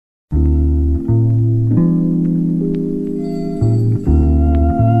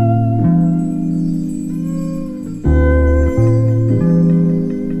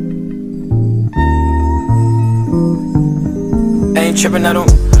trippin', I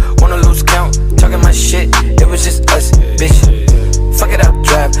don't wanna lose count. Talking my shit, it was just us, bitch. Fuck it up,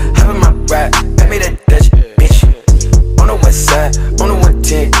 drive, hop in my ride, pay me that Dutch, bitch. On the west side, on the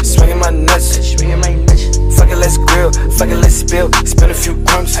 110, swinging my nuts. Fuck it, let's grill, fuck it, let's spill, spin a few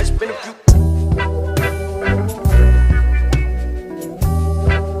crumbs.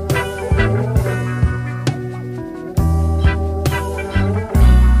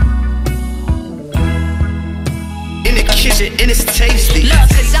 And it's tasty. Look,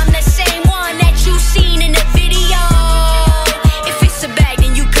 cause I'm the same one that you seen in the video. If it's a bag,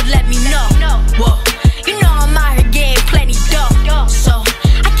 then you could let me know. Whoa, you know I'm out here getting plenty dough, so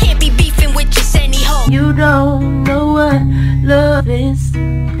I can't be beefing with just any hoe. You don't know what love is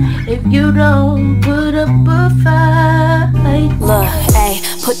if you don't put up a fight. Look, ayy,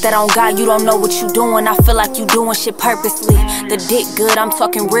 put that on God, you don't know what you doing. I feel like you doing shit purposely. The dick good, I'm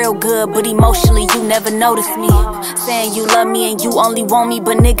talking real good, but emotionally you never noticed me. Saying you love me and you only want me,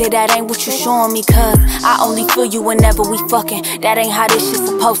 but nigga, that ain't what you showing me. Cause I only feel you whenever we fucking. That ain't how this shit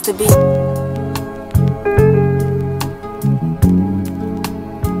supposed to be.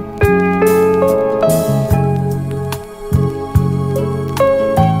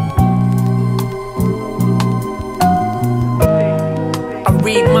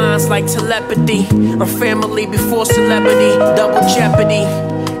 Read minds like telepathy. I'm family before celebrity. Double jeopardy.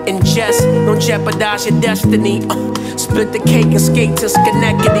 Ingest, don't jeopardize your destiny. Split the cake and skate to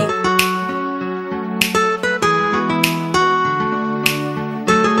Schenectady.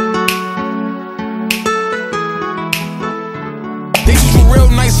 They treat you real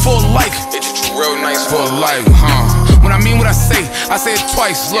nice for life. They treat you real nice for life, huh? When I mean what I say it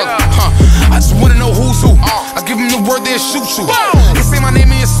twice. Look, I just wanna know who's who. I give them the word, they'll shoot you. They say my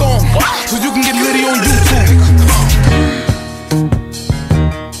name in your song, so you can get litty on YouTube.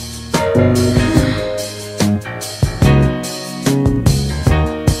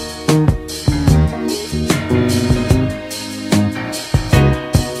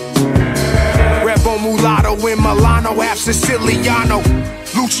 Rebel mulatto in Milano, half Siciliano.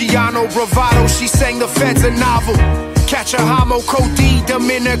 Luciano bravado, she sang the feds a novel. Catch a homo, Cody,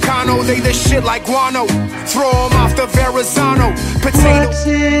 Dominicano, they the shit like guano. Throw 'em off the Verrazano. Potato. What's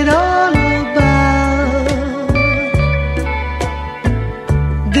it all about?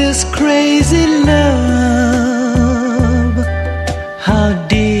 This crazy love. How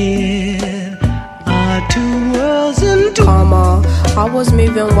did our two worlds into Karma, I was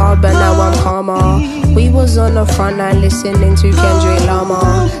moving wild but now I'm calmer. We was on the front line listening to Kendrick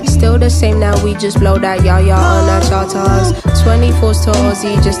Lamar. Still the same now, we just blow that yaya on our charters. 24s to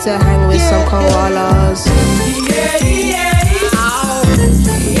Aussie just to hang with some koalas.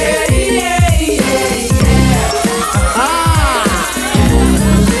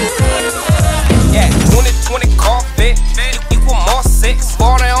 Yeah, 2020 Corvette, equal more sex.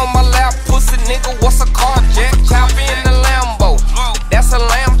 40 on my lap, pussy nigga, what's a car jack? Chop in the Lambo, that's a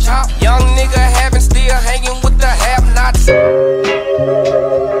lamb chop. Young nigga having still hanging with the have-nots.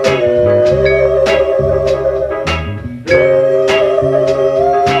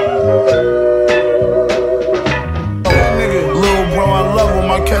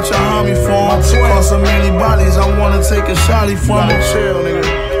 Catch a homie for him. Cross so many bodies, I wanna take a shotty from him. Chill, nigga.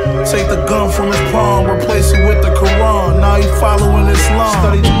 Take the gun from his palm, replace it with the Quran. Now he following Islam.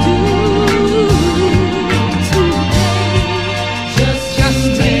 Study. just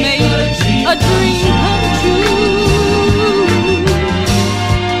to make a dream come true.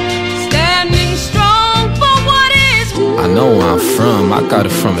 Standing strong for what is. I know where I'm from, I got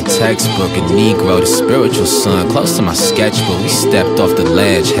it from a textbook. A Negro, the spiritual son, close to my sketchbook. We stepped off the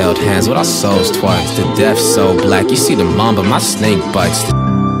ledge, held hands with our souls twice. The death so black, you see the mamba, my snake bites.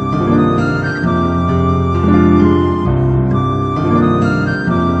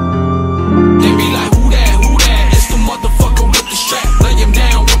 They be like, who that, who that? It's the motherfucker with the strap. Lay him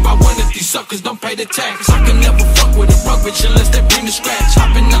down when by one of these suckers don't pay the tax. I can never fuck with a rug bitch unless they bring the scratch.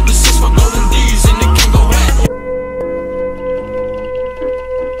 Chopping up the 6 for golden D's in the Kango hat.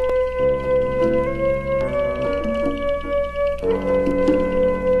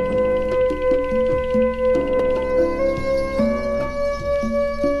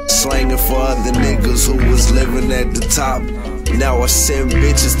 Slanging for other niggas who was living at the top. Now I send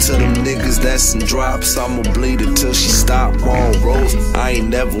bitches to them niggas that's in drops. I'ma bleed her till she stop on rolls. I ain't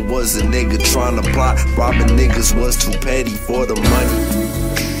never was a nigga tryna plot. Robbing niggas was too petty for the money.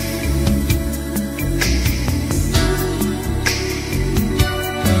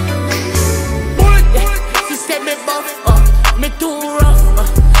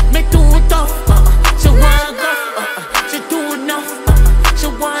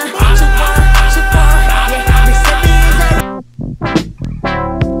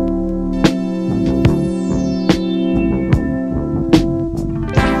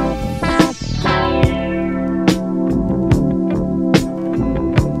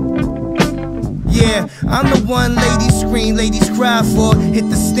 die for. Hit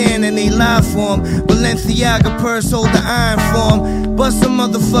the stand and they lie for him. Balenciaga purse hold the iron for him. Bust a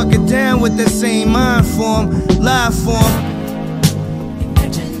motherfucker down with that same mind for him. Lie for him.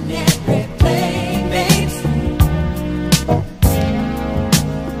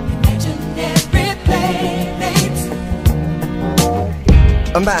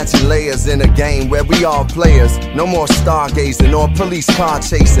 Imagine layers in a game where we all players. No more stargazing or police car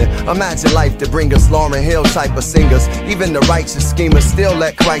chasing. Imagine life to bring us Lauryn Hill type of singers. Even the righteous schemers still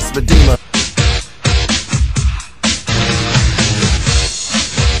let Christ redeem us.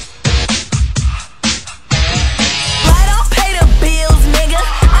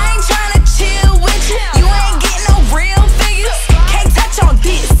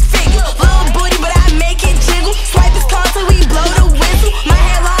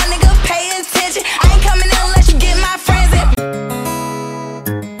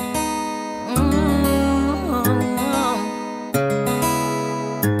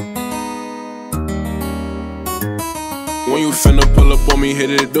 When you finna pull up on me,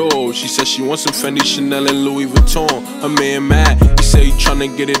 hit the door. She said she wants some Fendi, Chanel, and Louis Vuitton. Her man mad, he say he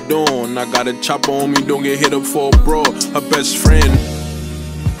tryna get it done. I got a chopper on me, don't get hit up for a bro. Her best friend.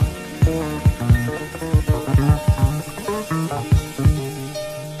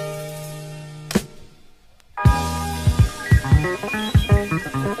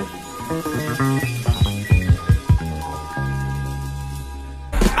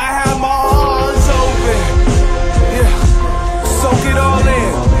 I have my arms open, yeah, soak it all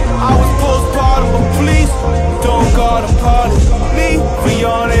in. I was postpartum, but please don't guard a party. Me, we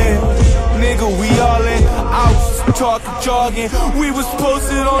all in, nigga, we all in. I was talking, jogging, we was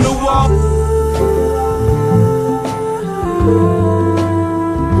posted on the wall.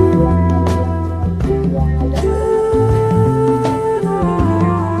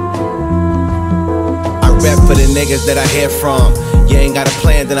 Rap for the niggas that I hear from. You ain't got a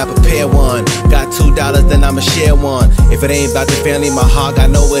plan, then I prepare one. Got $2, then I'ma share one. If it ain't about the family, my heart got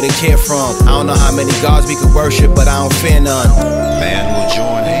nowhere to care from. I don't know how many gods we could worship, but I don't fear none. Man will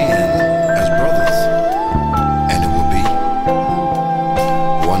join hands as brothers, and it will be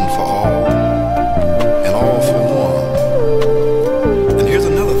one for all, and all for one. And here's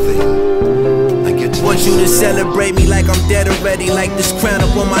another thing I get to Want you to celebrate me like I'm dead already. Like this crown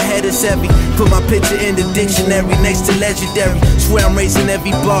up on my head is heavy. Put my picture in the dictionary next to legendary. Swear I'm raising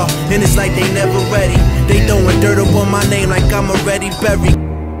every bar, and it's like they never ready. They throwing dirt up on my name like I'm already buried.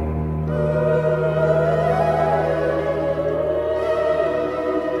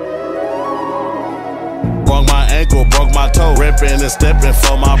 Broke my ankle, broke my toe. Ripping and stepping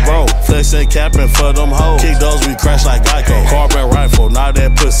for my bro. Flexing, capping for them hoes. Kick those, we crash like Geico. Carbon rifle, now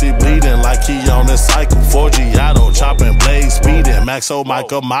that pussy bleeding like he on this cycle. 4G auto, chopping blades, speeding. Maxo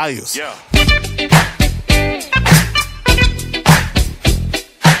Michael Myers. Yeah.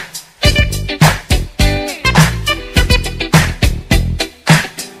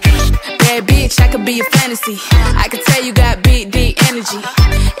 I could be a fantasy. I could tell you got big, deep energy.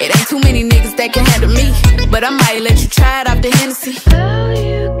 It ain't too many niggas that can handle me, but I might let you try it off the Hennessy. How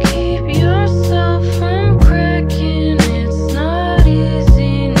you keep yourself from cracking? It's not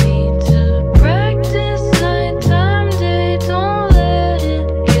easy. Need to practice nighttime, day. Don't let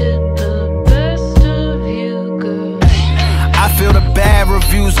it get the best of you, girl. I feel the bad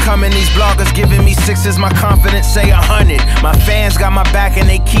reviews coming. These bloggers giving me sixes. My confidence say 100. My fans got my back and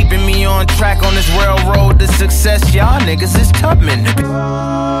they keeping me on track on this railroad to success. Y'all niggas is Tubman.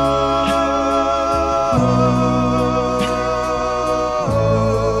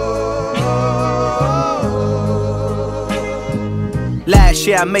 Last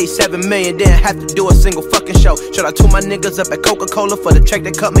year I made 7 million, didn't have to do a single fucking show. Shout out to my niggas up at Coca-Cola for the check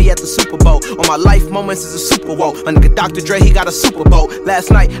that cut me at the Super Bowl. All my life moments is a Super Bowl. My nigga Dr. Dre, he got a Super Bowl.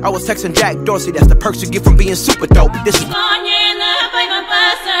 Last night I was texting Jack Dorsey, that's the perks you get from being super dope. This is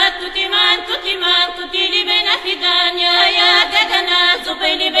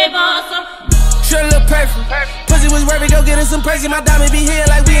Shut a little perfect. Pussy was worth it, go get us some crazy. My diamond be here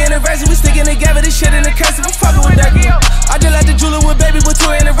like we anniversary. We sticking together, this shit in the cursive. I'm fucking with that girl. I just like the jeweler with baby with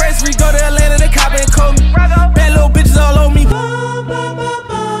 2 anniversary. Go to Atlanta, they cop and call me. Bad little bitches all on me.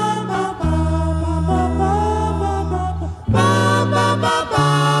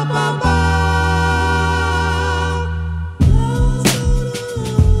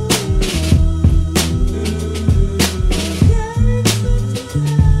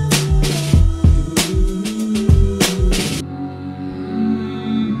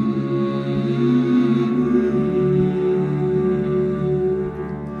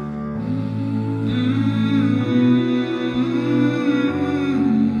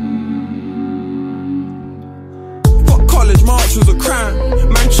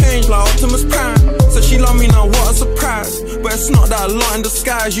 got a lot in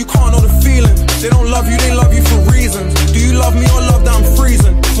disguise, you can't know the feeling. They don't love you, they love you for reasons. Do you love me or love that I'm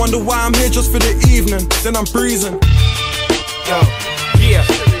freezing? Wonder why I'm here just for the evening, then I'm breezing. Yo, yeah,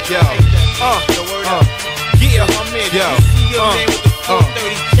 yo,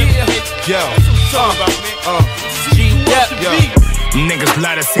 Niggas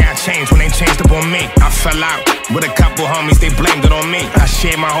love to say I changed when they changed up on me. I fell out with a couple homies, they blamed it on me. I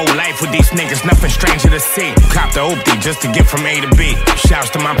shared my whole life with these niggas, nothing stranger to see. Copped the oopty just to get from A to B. Shouts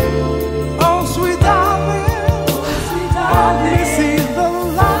to my oh sweet darling, see the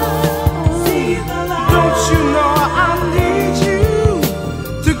light. Don't you know I need you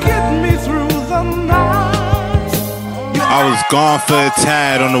to get me through the night? I was gone for a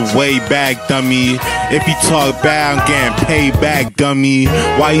tad on the way back, dummy. If you talk bad, I'm getting paid back, dummy.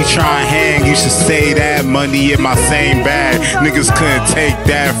 Why you trying to hang? You should say that money in my same bag. Niggas couldn't take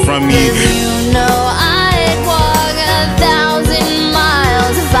that from me. You know I'd walk 1,000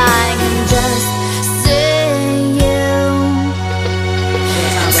 miles if I can just see you.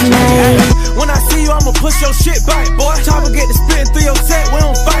 When I see you, I'ma push your shit back, boy. Chopper get to spitting through your set, we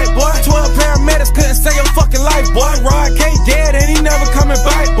don't fight, boy. 12 paramedics couldn't save your fucking life, boy. Rod K dead and he never coming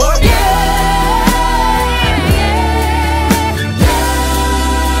back, boy.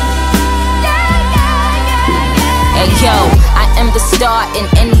 Hey yo, I am the star in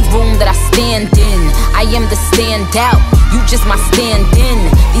any room that I stand in. I am the standout, you just my stand-in.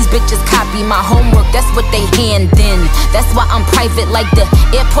 These bitches copy my homework, that's what they hand in. That's why I'm private like the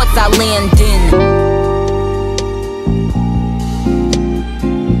airports I land in.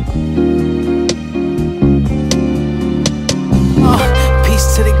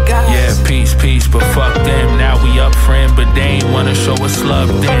 Peace to the guys. yeah, peace, but fuck them. Now we up friend, but they ain't wanna show us love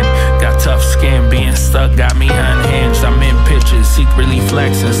then. Got tough skin, being stuck got me unhinged. I'm in pictures, secretly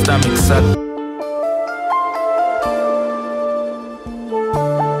flexing, stomach suck.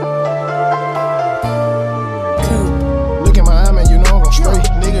 Look at my eye, man, you know I'm gon' straight.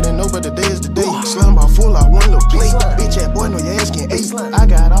 Nigga didn't know, but the day is the day. Slime ball full, I one little plate. Bitch, that boy know your ass getting ate. I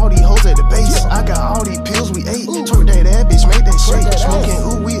got all these hoes at the base. I got all these pills we ate. Twerk that bitch, make that shake. Smoking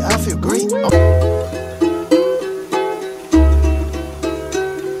ooh wee, I feel great.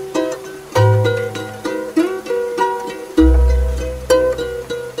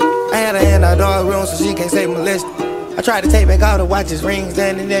 I had a hand out dog room so she can't say molested. I tried to take back all the watches, rings,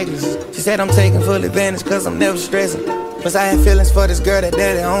 and the necklaces. She said I'm taking full advantage cause I'm never stressing. Plus I had feelings for this girl that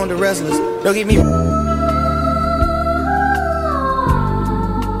daddy owned the wrestlers. Don't get me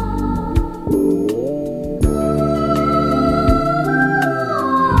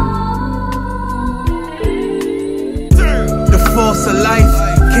The force of life,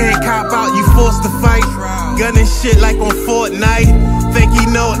 can't cop out, you forced to fight. Gunning shit like on Fortnite. Think you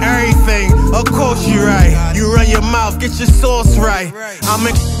know everything, of course you right. You run your mouth, get your source right.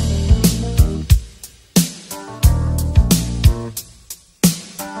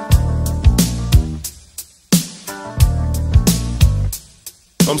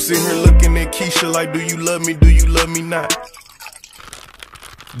 I'm sitting here looking at Keisha like, do you love me, do you love me not?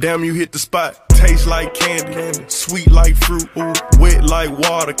 Damn, you hit the spot. Taste like candy, sweet like fruit, ooh, wet like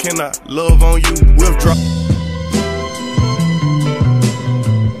water. Can I love on you? Withdraw.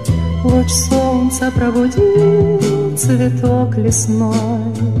 Луч солнца пробудил цветок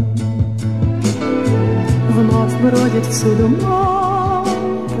лесной, вновь бродит всюду мой.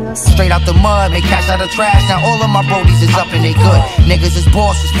 Straight out the mud, they cash out the trash. Now all of my brodies is up and they good. Niggas is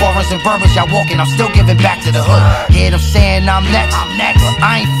bosses, foreigners and verbers. Y'all walking, I'm still giving back to the hood. Hear them saying I'm next, but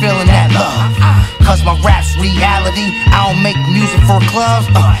I ain't feeling that love. Cause my rap's reality. I don't make music for clubs.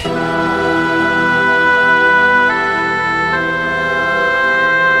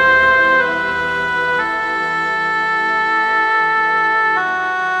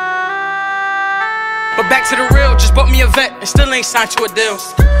 But back to the real, just bought me a vet and still ain't signed to a deal.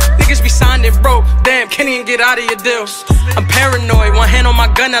 Niggas be signed and broke, damn, can't even get out of your deals. I'm paranoid, one hand on my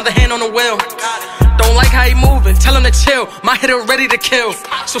gun, other hand on the wheel. Don't like how he moving, tell him to chill, my hitter ready to kill.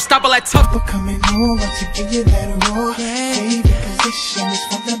 So stop it like tough. Coming over to give you that raw. Favorite position is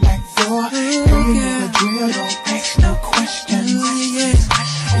from the back door. Girl, you know the drill, don't ask no questions.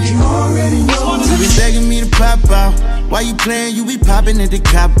 You already know. You been begging me to pop out. Why you playing? You be popping at the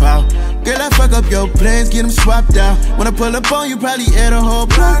cop out. Girl, I fuck up your plans, get them swapped out. When I pull up on you, probably air the whole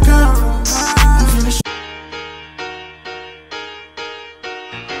block out.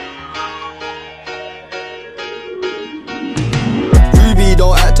 3B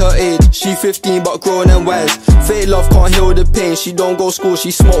don't act her age. She 15 but grown and wise. Fake love can't heal the pain. She don't go school,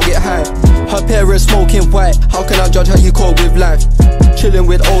 she smoke, get high. Her parents smoking white. How can I judge how you cope with life? Chilling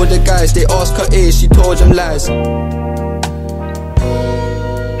with older guys, they ask her age, she told them lies.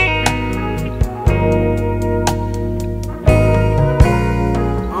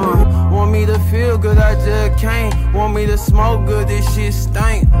 cocaine. Want me to smoke good, this shit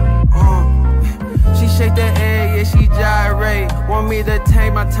stink. She shake that egg, yeah, she gyrate. Want me to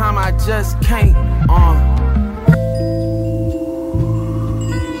take my time, I just can't.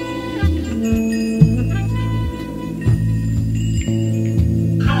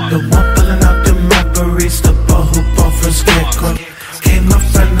 The one pulling out the memories, the ball who bought from Scarecrow. Gave my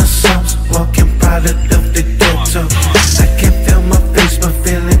friend the songs, walking product of the ghetto. I can feel my face, but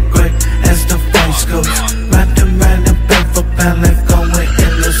feeling great as the voice goes. Riding round and pound for pound, life going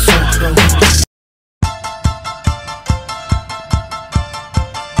in the circle.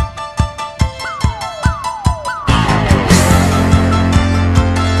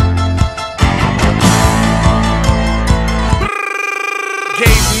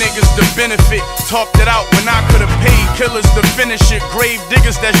 The benefit, talked it out when I could've paid killers to finish it. Grave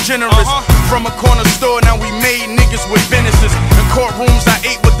diggers that's generous. From a corner store, now we made niggas with businesses. In courtrooms, I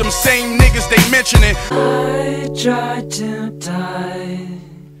ate with them same niggas, they mention it. I tried to die,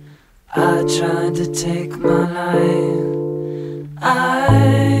 I tried to take my life,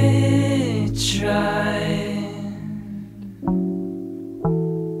 I tried.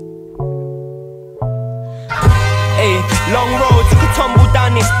 Long roads, you could tumble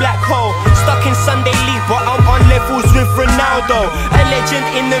down this black hole. Stuck in Sunday league, but I'm on levels with Ronaldo. A legend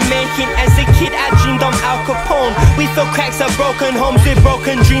in the making. As a kid I dreamed I'm Al Capone. We fill cracks at broken homes with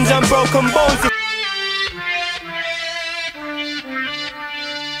broken dreams and broken bones.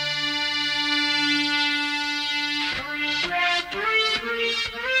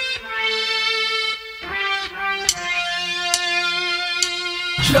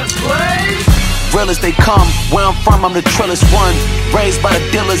 Just play. Real as they come, where I'm from, I'm the trillest one. Raised by the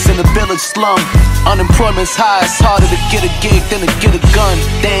dealers in the village slum. Unemployment's high, it's harder to get a gig than to get a gun.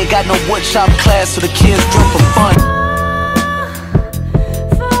 They ain't got no woodshop class, so the kids drill for fun.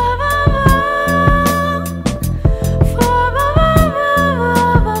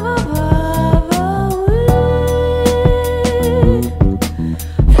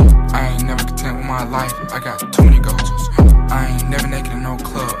 I ain't never content with my life, I got too many goals. I ain't never naked in no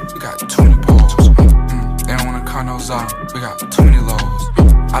club, we got too many poles. They don't wanna call no czar, we got too many lows.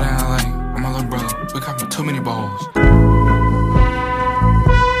 Out in LA, with my little brother, we copping too many bowls.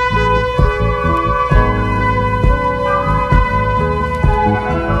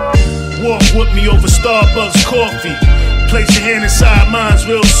 Walk with me over Starbucks coffee. Place your hand inside mine's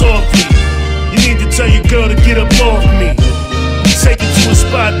real softly. You need to tell your girl to get up off me. Take it to a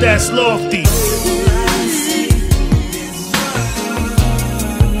spot that's lofty.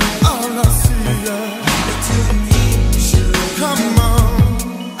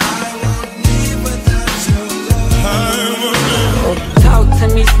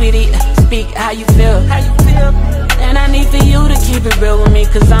 Sweetie, speak how you feel. And I need for you to keep it real with me,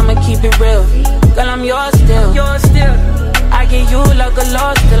 cause I'ma keep it real. Girl, I'm yours still. I get you like a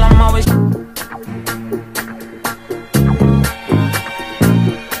loss, still I'm always.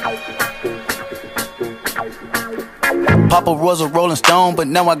 Papa was a Rolling Stone, but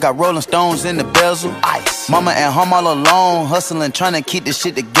now I got Rolling Stones in the bezel. Ice. Mama at home all alone, hustling, trying to keep this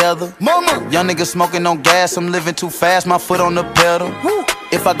shit together. Mama, young niggas smoking on gas, I'm living too fast, my foot on the pedal. Woo.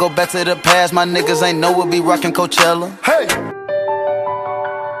 If I go back to the past, my niggas ain't know we'll be rocking Coachella. Hey.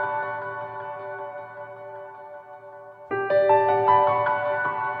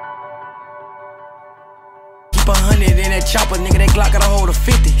 Keep 100 in that chopper, nigga, that Glock got a hold of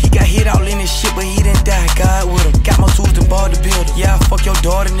 50. He got hit all in this shit, but he didn't die, God with him. Got more tools than ball to build it. Yeah, I fuck your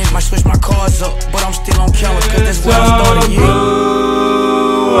daughter, nigga, might switch my cars up, but I'm still on camera, cause that's where I started,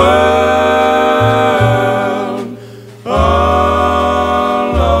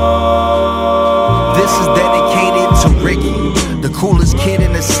 This is dedicated to Ricky, the coolest kid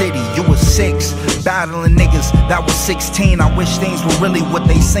in the city. You was 6, battling niggas that was 16. I wish things were really what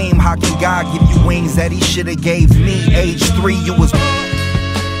they seem. How can God give you wings that he shoulda gave me? Age 3, you was.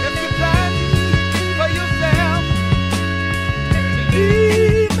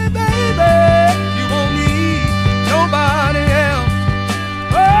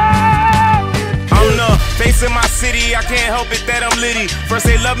 Face in my city, I can't help it that I'm litty. First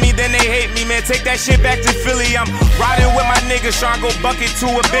they love me, then they hate me, man. Take that shit back to Philly. I'm riding with my niggas, trying to go bucket to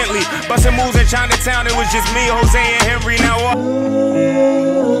a Bentley. Bustin' moves in Chinatown, it was just me, Jose, and Henry. Now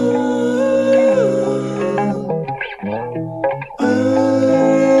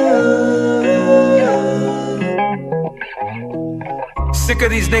Sick of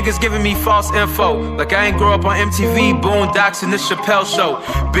these niggas giving me false info. Like I ain't grow up on MTV, Boondocks, and the Chappelle Show.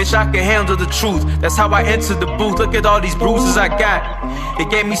 Bitch, I can handle the truth. That's how I entered the booth. Look at all these bruises I got. It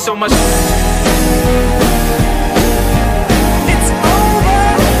gave me so much.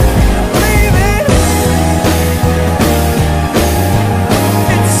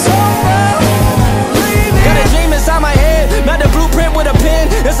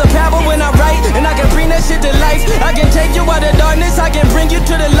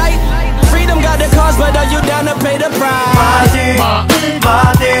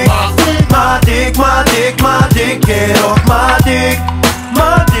 Get off my dick,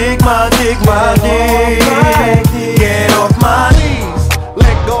 my dick, my dick, my dick. Get off my dick.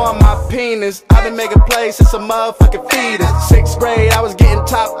 Let go of my penis. I've been making plays since a motherfucking fetus. 6th grade, I was getting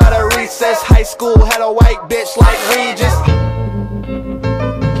top out of recess. High school had a white bitch like Regis.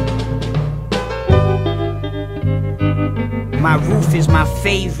 My roof is my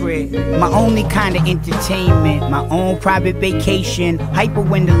favorite, my only kind of entertainment. My own private vacation, hyper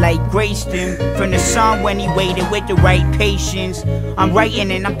window like Grayston. From the sun when he waited with the right patience. I'm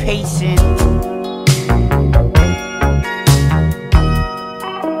writing and I'm pacing.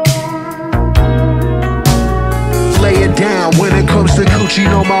 Lay it down when it comes to Gucci,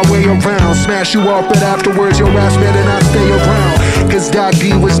 know my way around. Smash you off, but afterwards your ass better not stay around. Cause Doc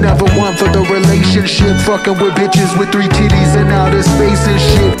D was never one for the relationship. Fucking with bitches with 3 titties and outer space and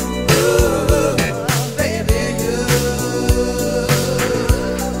shit.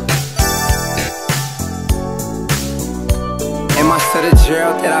 In my set of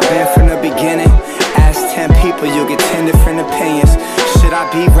jail that I've been from the beginning. Ask 10 people, you'll get 10 different opinions. Should I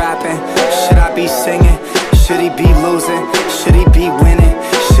be rapping? Should I be singing? Should he be losing? Should he be winning?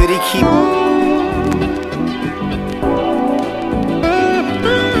 Should he keep...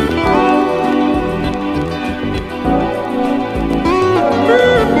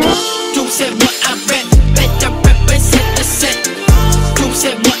 Group said what I read, better represent the set. Group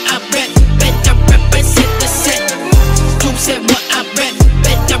said what I read, better represent the set. Group said what I read,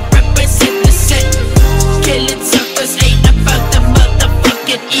 better represent the set. Killing suckers ain't about the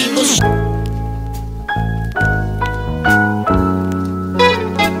motherfucking evil shit.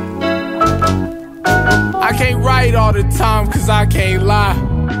 I can't write all the time cause I can't lie.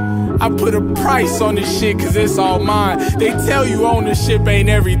 I put a price on this shit cause it's all mine. They tell you ownership ain't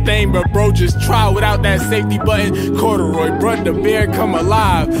everything, but bro, just try without that safety button. Corduroy, bruh, the bear come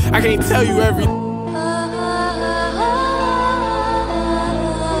alive. I can't tell you everything.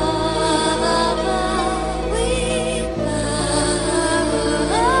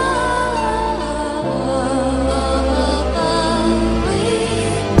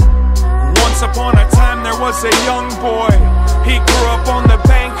 Once upon a time there was a young boy. He grew up on the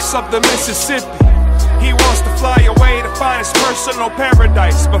banks of the Mississippi. He wants to fly away to find his personal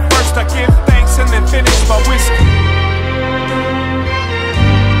paradise. But first I give thanks and then finish my whiskey.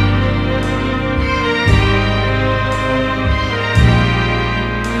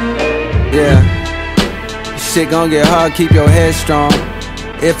 Yeah, shit gon' get hard, keep your head strong.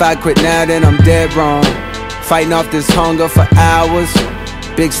 If I quit now, then I'm dead wrong. Fighting off this hunger for hours.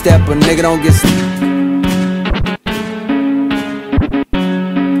 Big step, a nigga don't get...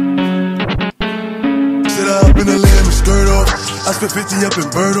 Sit up in the lamb and skirt off. I spent 50 up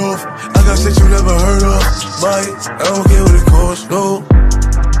and bird off. I got shit you never heard of. Might, I don't care what it costs, no.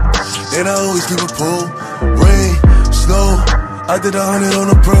 And I always keep a pull. Rain, snow, I did 100 on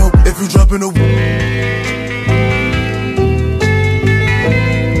a pro. If you drop in the...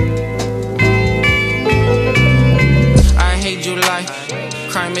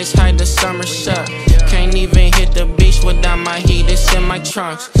 Crime is high, the summer suck. Can't even hit the beach without my heat, it's in my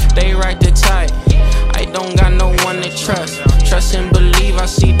trunks. They ride the tide, I don't got no one to trust. Trust and believe, I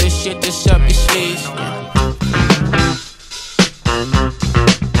see the shit that's up your sleeves.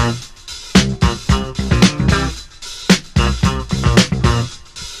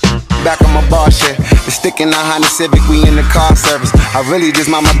 Back on my bar shit, it's sticking out Honda Civic, we in the car service. I really just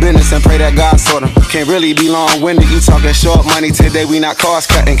mind my business and pray that God sort 'em. Can't really be long-winded, you talking short money today, we not cost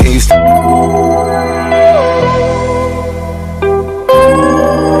cutting. Can you stop?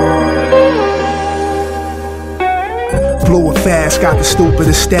 Blew it fast, got the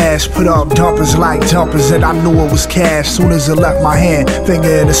stupidest stash. Put up dumpers like jumpers, and I knew it was cash. Soon as it left my hand,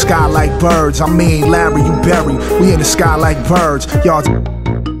 finger in the sky like birds. I mean, Larry, you Barry, we in the sky like birds. Y'all.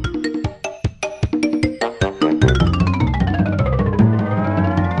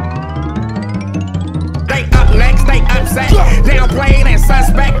 Downplayed and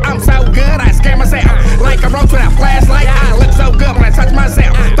suspect, I'm so good, I scare myself. Like a roach with a flashlight, I look so good when I touch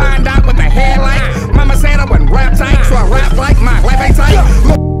myself. Find out what the hell like. Mama said I wouldn't rap tight, so I rap like my life ain't tight.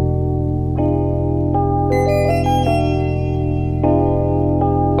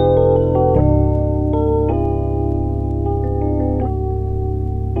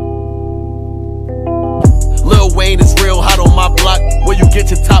 Lil Wayne is real hot on my block. Where you get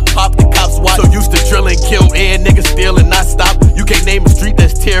your top pop, the cops watch. So used to drill and kill and niggas steal and not stop. You can't name a street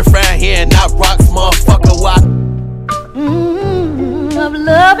that's terrifying here and not rocks, motherfucker. Why? Of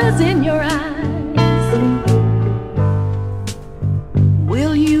love is in your eyes.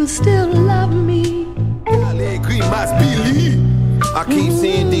 Will you still love me? Green must believe. I keep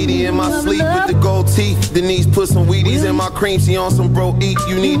seeing Didi in my sleep with the gold teeth. Denise put some Wheaties in my cream. She on some bro eat.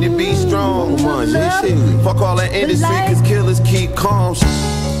 You need to be strong, man. Fuck all that industry, cause killers keep calm.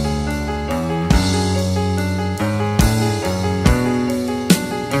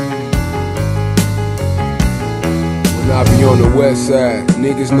 I be on the west side,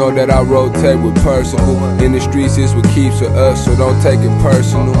 niggas know that I rotate with Percival. In the streets is what keeps with us, so don't take it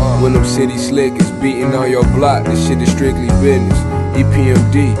personal. When them city slick is beating on your block, this shit is strictly business.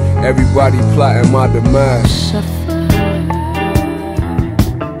 EPMD, everybody plotting my demise.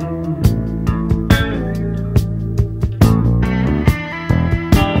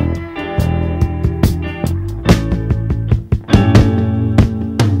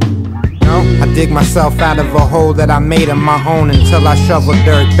 Dig myself out of a hole that I made of my own until I shovel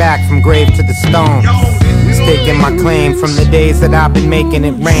dirt back from grave to the stone. Staking my claim from the days that I've been making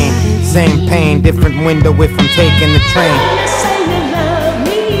it rain. Same pain, different window if I'm taking the train.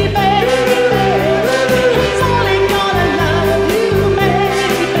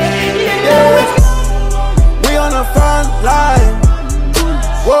 We on the front line.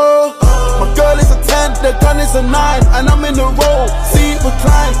 Whoa, my girl is a 10, the gun is a 9, and I'm in the road. See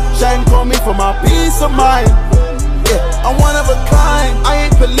recline, shine call me for my peace of mind. Yeah, I'm one of a kind. I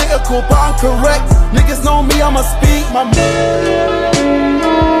ain't political, but I'm correct. Niggas know me, I'ma speak my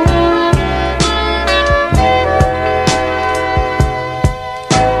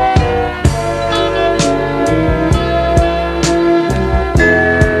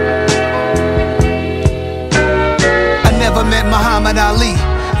I never met Muhammad Ali.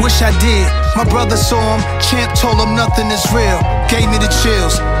 Wish I did. My brother saw him, champ told him nothing is real. Gave me the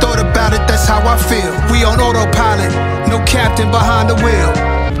chills, thought about it, that's how I feel. We on autopilot, no captain behind the wheel.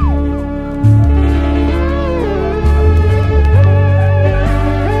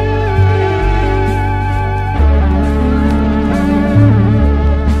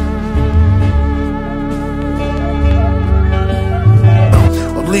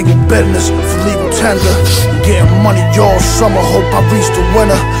 Legal business for legal tender. I'm getting money all summer, hope I reach the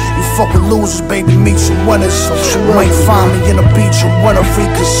winner. You fuck with losers, baby, meet some winners. You might find me in a beach and winter,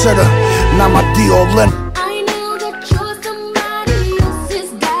 reconsider. Now my D all in.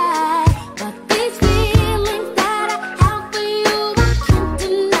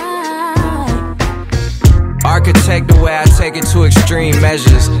 Architect the way I take it to extreme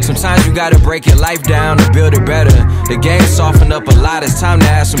measures. Sometimes you gotta break your life down to build it better. The game softened up a lot, it's time to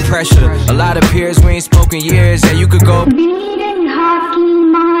add some pressure. A lot of peers we ain't spoken years, and you could go.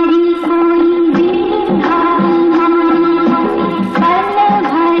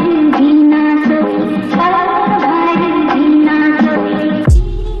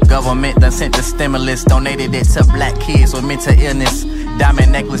 Government done sent the stimulus, donated it to black kids with mental illness.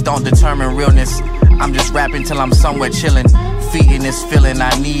 Diamond necklace don't determine realness. I'm just rapping till I'm somewhere chillin', feeding this feeling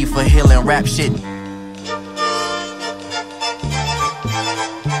I need for healing. Rap shit.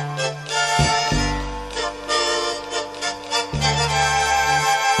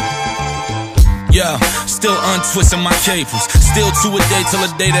 Yeah, still untwisting my cables. Still to a day till a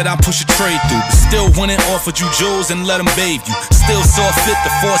day that I push a trade through. Still winning offered you jewels and let them bathe you. Still saw fit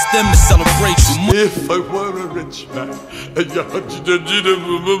to force them to celebrate you. If I were a rich man,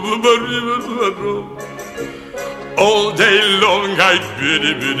 all day long I'd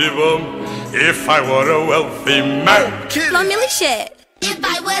biddy biddy bum. If I were a wealthy man, Flow Millie shit. If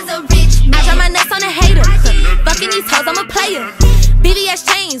I was a rich man, I drop my nuts on a hater. Fucking these hoes, I'm a player. BBS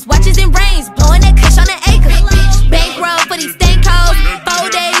chains, watches and rings, blowing that kush on an acre. Bankroll for these stank hoes, 4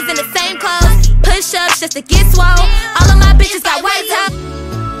 days in the same clothes. Push ups just to get swole. All of my bitches got white top.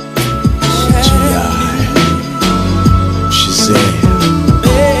 She said,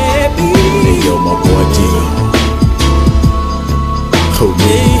 baby, hey yo, my boy Dino. Oh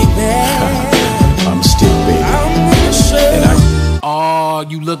yeah, I'm still baby. Oh,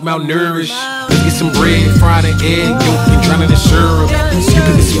 you look malnourished. Let's get some bread, fry the egg, yolk, and drown it in syrup. You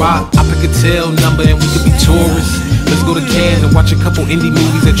pick a spot, I pick a tail number, and we could be tourists. Let's go to Cannes and watch a couple indie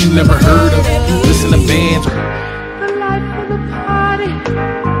movies that you never heard of. Listen to bands. The life of the party,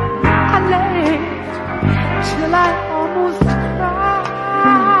 I laughed till I almost cried.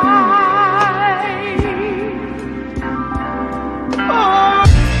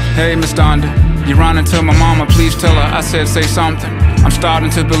 Hey, Miss Donda, you running to my mama, please tell her I said say something. I'm starting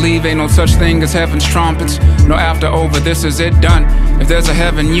to believe ain't no such thing as heaven's trumpets. No after over, this is it done. If there's a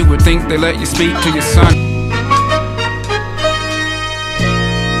heaven, you would think they let you speak to your son.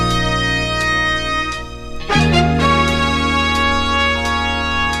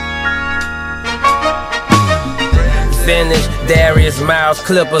 vintage. Darius Miles,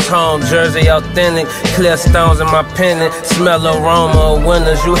 Clippers home, Jersey authentic. Clear stones in my pendant, smell aroma of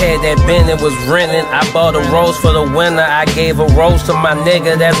winners. You had that Bennett, was renting. I bought a rose for the winter. I gave a rose to my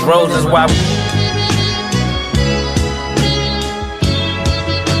nigga, that's roses. Why?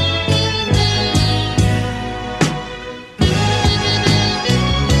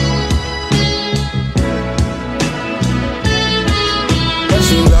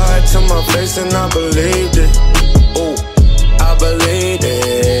 She lied to my face and I believed it. Ooh, I believed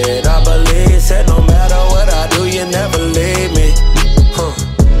it. I believe, said no matter what I do, you never leave me. Huh,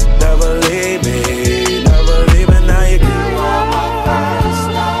 never leave me. Never leave me, now you can.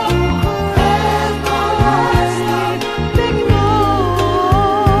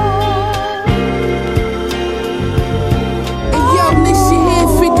 Hey yo, next year here,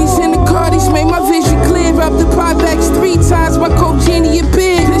 50s in the Cardis made my vision clear. Up the Pyvex 3 times, my coke genie a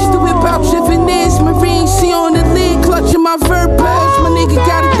big. Pistol whip out Chevrolet's Marine, she on the lid, clutching my verb pouch. My nigga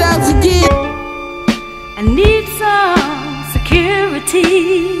got 1,000 years. I need some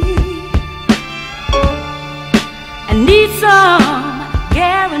security. I need some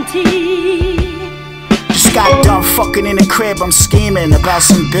guarantee. Just got done fucking in the crib, I'm scheming about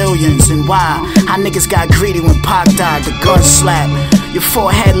some billions. And why? How niggas got greedy when Pac died, the gun slap. Your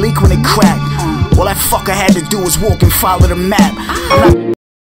forehead leak when it cracked. All that fucker had to do was walk and follow the map.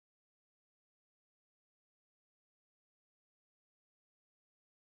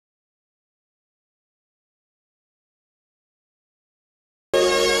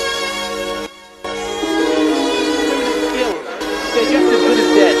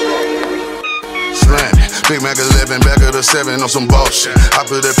 Big Mac 11, back of the 7 on some bullshit. I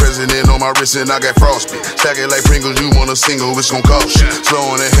put that president on my wrist and I got frostbite. Stack it like Pringles, you want a single, it's gon' cost you. Slow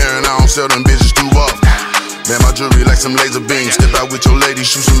on the hair and I don't sell them bitches too often. Man, my jewelry like some laser beams. Step out with your lady,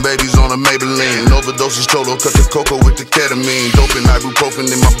 shoot some babies on a Maybelline. Overdoses total, cut the cocoa with the ketamine. Dope and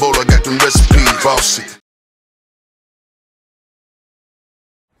ibuprofen in my bowl, I got them recipes. Bossy.